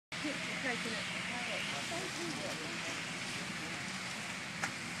taking it.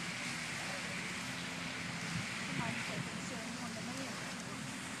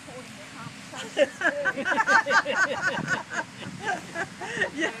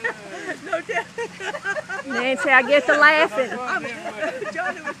 Yeah, no doubt. Nancy, I get to laughing.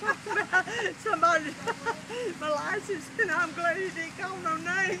 Johnny was talking about somebody, my license, and I'm glad he didn't call no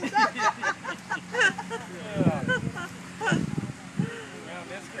names. Around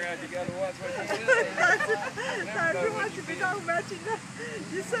this crowd, you gotta watch what you say. That's what you be talking about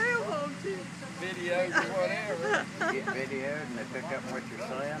your cell phone too. Videos or whatever. You get videoed and they pick up what you're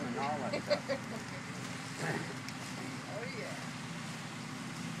saying and all that stuff.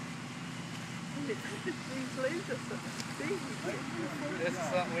 This is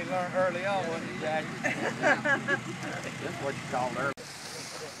something we learned early on, wasn't it, Jackie? This is what you called early.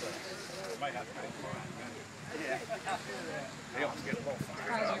 Yeah. They almost get a little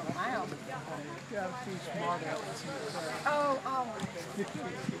fire. Wow. Got a few smart outlets. Oh.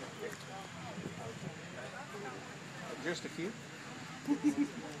 Just a few?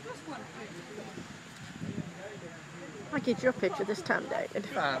 I'll get your picture this time, David.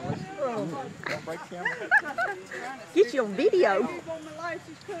 Finally. Don't break camera. Get your video.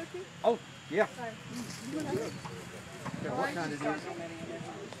 Oh, yeah. What kind of deal?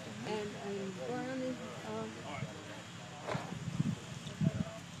 And brownie.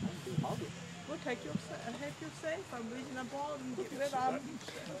 We'll take your safe. I'm reaching a ball and get rid of them.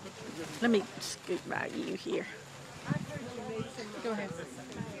 Let me scoot by you here. Go ahead.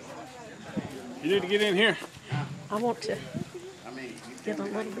 You need to get in here. I want to get a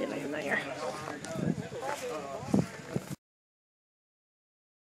little bit in there.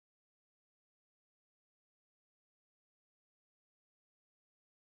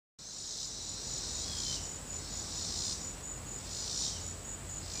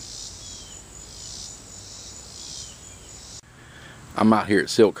 I'm out here at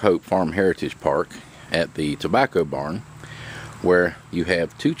Silk Hope Farm Heritage Park at the tobacco barn, where you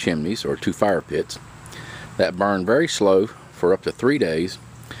have two chimneys or two fire pits that burn very slow for up to 3 days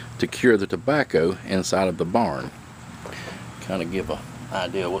to cure the tobacco inside of the barn. Kind of give an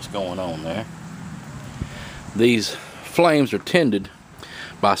idea of what's going on there. These flames are tended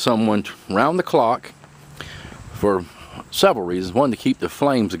by someone round the clock for several reasons. One, to keep the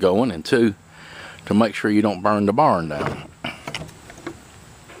flames going, and two, to make sure you don't burn the barn down.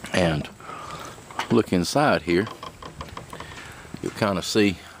 And look inside here, you'll kind of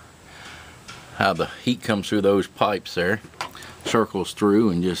see how the heat comes through those pipes there, circles through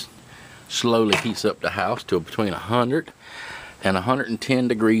and just slowly heats up the house to between 100 and 110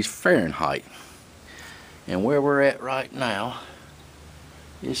 degrees Fahrenheit. And where we're at right now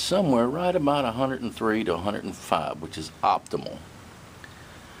is somewhere right about 103 to 105, which is optimal.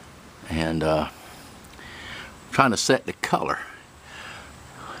 And trying to set the color.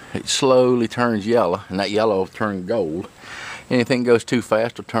 It slowly turns yellow, and that yellow will turn gold. Anything goes too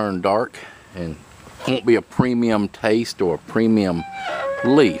fast will turn dark and won't be a premium taste or a premium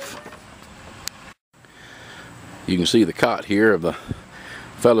leaf. You can see the cot here of the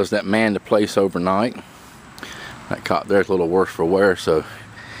fellas that manned the place overnight. That cot there is a little worse for wear, so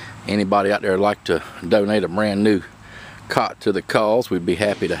anybody out there would like to donate a brand new cot to the cause, we'd be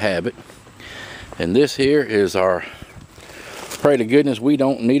happy to have it. And this here is our, pray to goodness we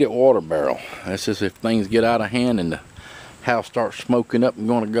don't need it, water barrel. This is if things get out of hand and the house starts smoking up and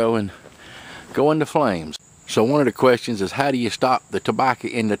going to go into flames. So one of the questions is, how do you stop the tobacco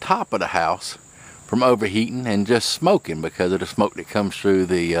in the top of the house from overheating and just smoking because of the smoke that comes through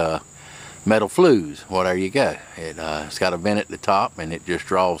the metal flues? Well, there you go. It's got a vent at the top and it just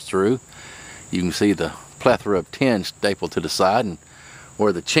draws through. You can see the plethora of tin stapled to the side, and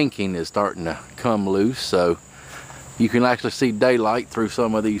where the chinking is starting to come loose, so you can actually see daylight through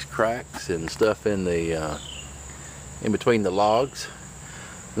some of these cracks and stuff in the in between the logs.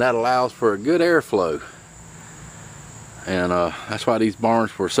 And that allows for a good airflow. And that's why these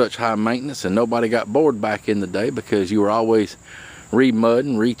barns were such high maintenance, and nobody got bored back in the day, because you were always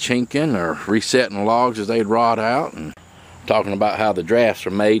re-mudding, re-chinking, or resetting logs as they'd rot out. And talking about how the drafts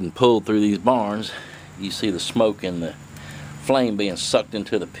are made and pulled through these barns, you see the smoke and the flame being sucked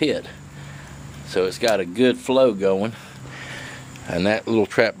into the pit. So it's got a good flow going, and that little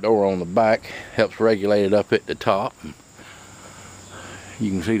trap door on the back helps regulate it up at the top.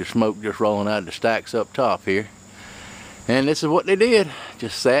 You can see the smoke just rolling out of the stacks up top here. And this is what they did.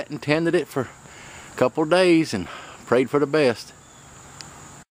 Just sat and tended it for a couple of days and prayed for the best.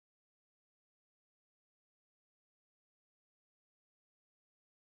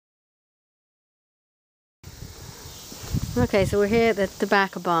 Okay, so we're here at the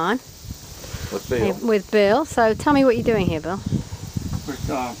tobacco barn. With Bill. With Bill. So tell me what you're doing here, Bill. We're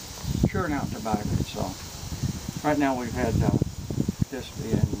curing out tobacco. So right now we've had this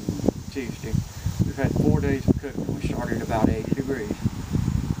being Tuesday. We've had 4 days of cooking. We started about 80 degrees.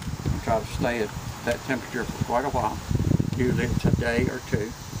 We try to stay at that temperature for quite a while. Usually it's a day or two.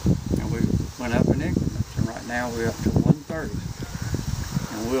 And we went up in increments. And right now we're up to 130.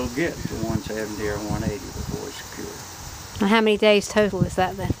 And we'll get to 170 or 180 before it's cured. And how many days total is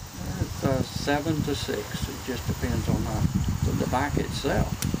that then? It's 7 to 6. It just depends on the tobacco itself.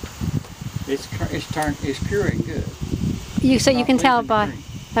 It's curing good. So you can tell by. Green.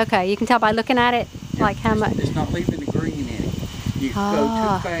 Okay, you can tell by looking at it, Yeah, like how much. It's not leaving the green in it. You go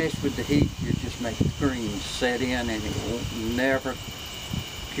too fast with the heat, you just make the green set in, and it won't never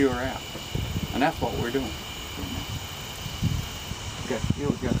cure out. And that's what we're doing. Okay, here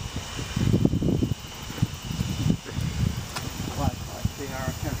we go. See how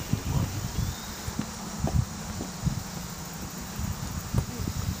our temperature works.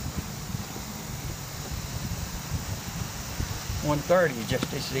 130,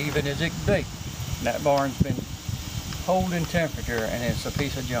 just as even as it can be. And that barn's been holding temperature, and it's a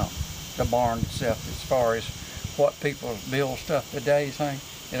piece of junk. The barn itself, as far as what people build stuff today's thing,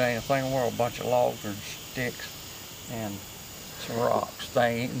 it ain't a thing in the world. A bunch of logs and sticks and some rocks.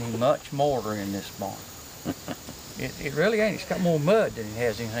 They ain't any much mortar in this barn. It really ain't. It's got more mud than it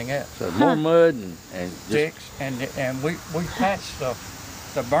has anything else. So more mud and Sticks, and we patched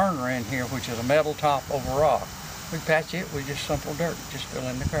the burner in here, which is a metal top over rock. We patch it with just simple dirt, just fill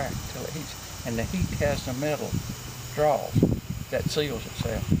in the crack until it heats. And the heat has the metal draws that seals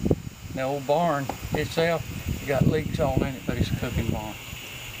itself. The old barn itself, you got leaks all in it, but it's a cooking barn.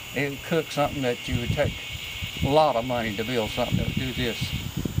 It would cook something that you would take a lot of money to build something that would do this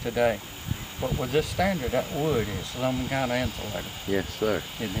today. But with this standard, that wood is some kind of insulator. Yes, sir.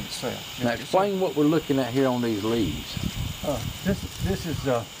 In itself. Now explain what we're looking at here on these leaves.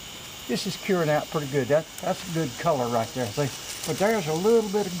 This is curing out pretty good. That's a good color right there. See, but there's a little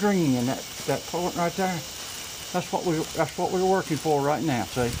bit of green in that point right there. That's what we're working for right now.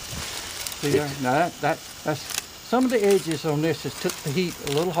 See there? Now that's some of the edges on this has took the heat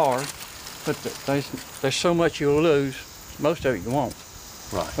a little hard, but there's so much you'll lose. Most of it you won't.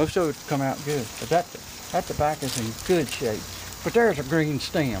 Right. Most of it will come out good. But that tobacco's in good shape. But there's a green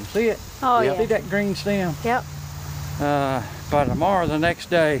stem. See it? Oh yeah. See that green stem? Yep. By tomorrow, the next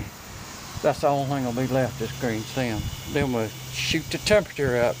day, that's the only thing that'll be left is green stem. Then we'll shoot the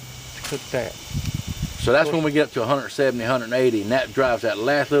temperature up to cook that. So that's when we get up to 170, 180, and that drives that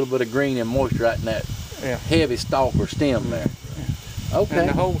last little bit of green and moisture out in that heavy stalk or stem there. Yeah. Okay. And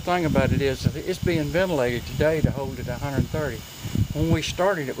the whole thing about it is it's being ventilated today to hold it at 130. When we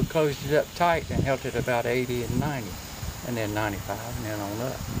started it, we closed it up tight and held it about 80 and 90, and then 95, and then on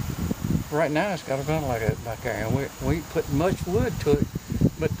up. Right now, it's got a ventilator back there, and we ain't put much wood to it,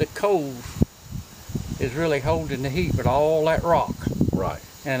 but the coals is really holding the heat with all that rock. Right.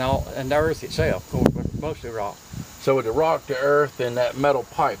 And the earth itself, of course, but mostly rock. So with the rock, the earth, and that metal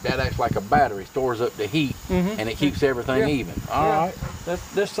pipe, that acts like a battery, stores up the heat, and it keeps everything even. All right.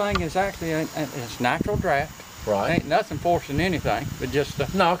 This thing is actually it's natural draft. Right. Ain't nothing forcing anything, but just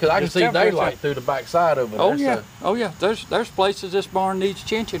no, because I can see daylight through the back side over there. Oh yeah, oh yeah. There's places this barn needs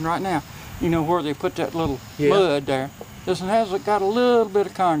chinching right now. You know where they put that little mud there. This one has got a little bit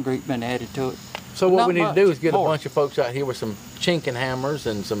of concrete been added to it. So what we need to do is get a bunch of folks out here with some chinking hammers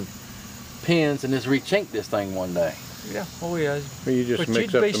and some pins and just re-chink this thing one day. Yeah, oh yeah. Well, you just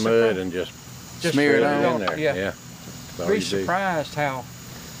mix up the mud and just smear it in there. Yeah. Be surprised how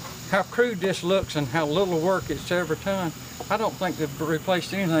crude this looks and how little work it's ever done. I don't think they've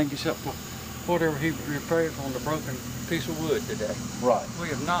replaced anything except for whatever he repaired on the broken piece of wood today. Right. We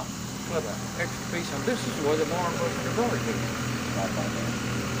have not put an extra piece on. This is where the barn was converted to.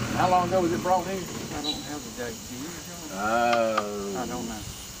 How long ago was it brought here? I don't have the date. Do you, John? I don't know.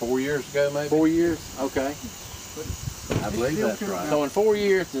 4 years ago, maybe? 4 years? Okay. I believe that's right. So in 4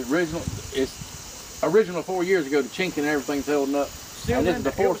 years, it's original 4 years ago, the chinking and everything's holding up. Still and this is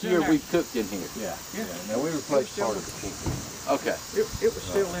the fourth year there. we've cooked in here. Yeah. Now we replaced part of the chinking. Okay. It was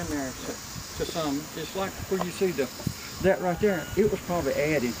still in there to some. It's like where you see that right there. It was probably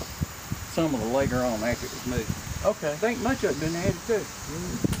added some of the later on after it was moved. Okay. I think much of it been added too.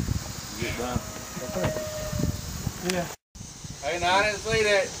 Get done. Okay. Yeah. Hey, now I didn't see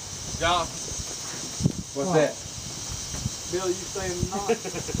that, John. What's that? Bill, you saying not?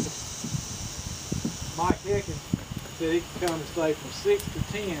 Mike Hickens said he can come and stay from 6 to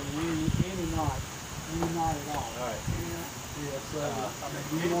 10 any night at all. All right. Yeah, so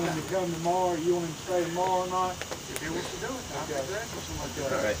you want him to come tomorrow? You want him to stay tomorrow night? If he wants to do it, I'll be glad for somebody to do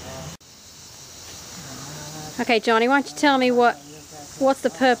it. All right. Okay, Johnny, why don't you tell me what's the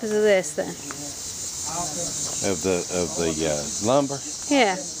purpose of this then? Of the lumber,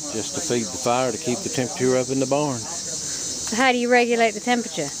 Yeah. just to feed the fire to keep the temperature up in the barn. So how do you regulate the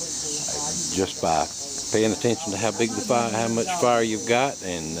temperature? Just by paying attention to how big the fire, how much fire you've got,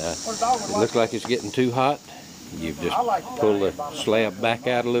 and it looks like it's getting too hot. You just pull the slab back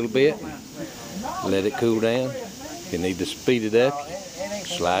out a little bit, let it cool down. If you need to speed it up,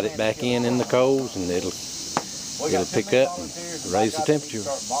 slide it back in the coals, and it'll pick up and raise the temperature.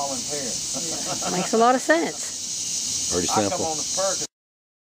 Makes a lot of sense. Pretty simple.